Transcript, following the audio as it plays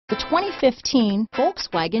The 2015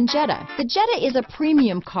 Volkswagen Jetta. The Jetta is a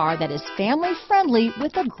premium car that is family-friendly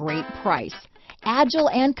with a great price. Agile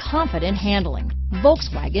and confident handling.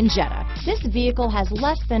 Volkswagen Jetta. This vehicle has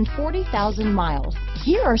less than 40,000 miles.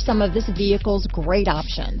 Here are some of this vehicle's great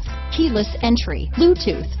options: keyless entry,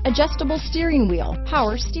 Bluetooth, adjustable steering wheel,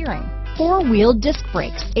 power steering, four-wheel disc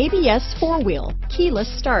brakes, ABS four-wheel,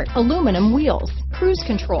 keyless start, aluminum wheels, cruise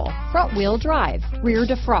control, front-wheel drive, rear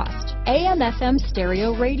defrost, AM/FM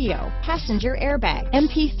stereo radio, passenger airbag,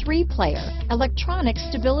 MP3 player, electronic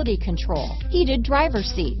stability control, heated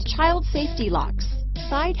driver's seat, child safety locks,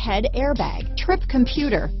 side head airbag, trip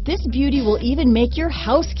computer. This beauty will even make your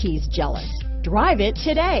house keys jealous. Drive it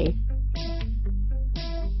today.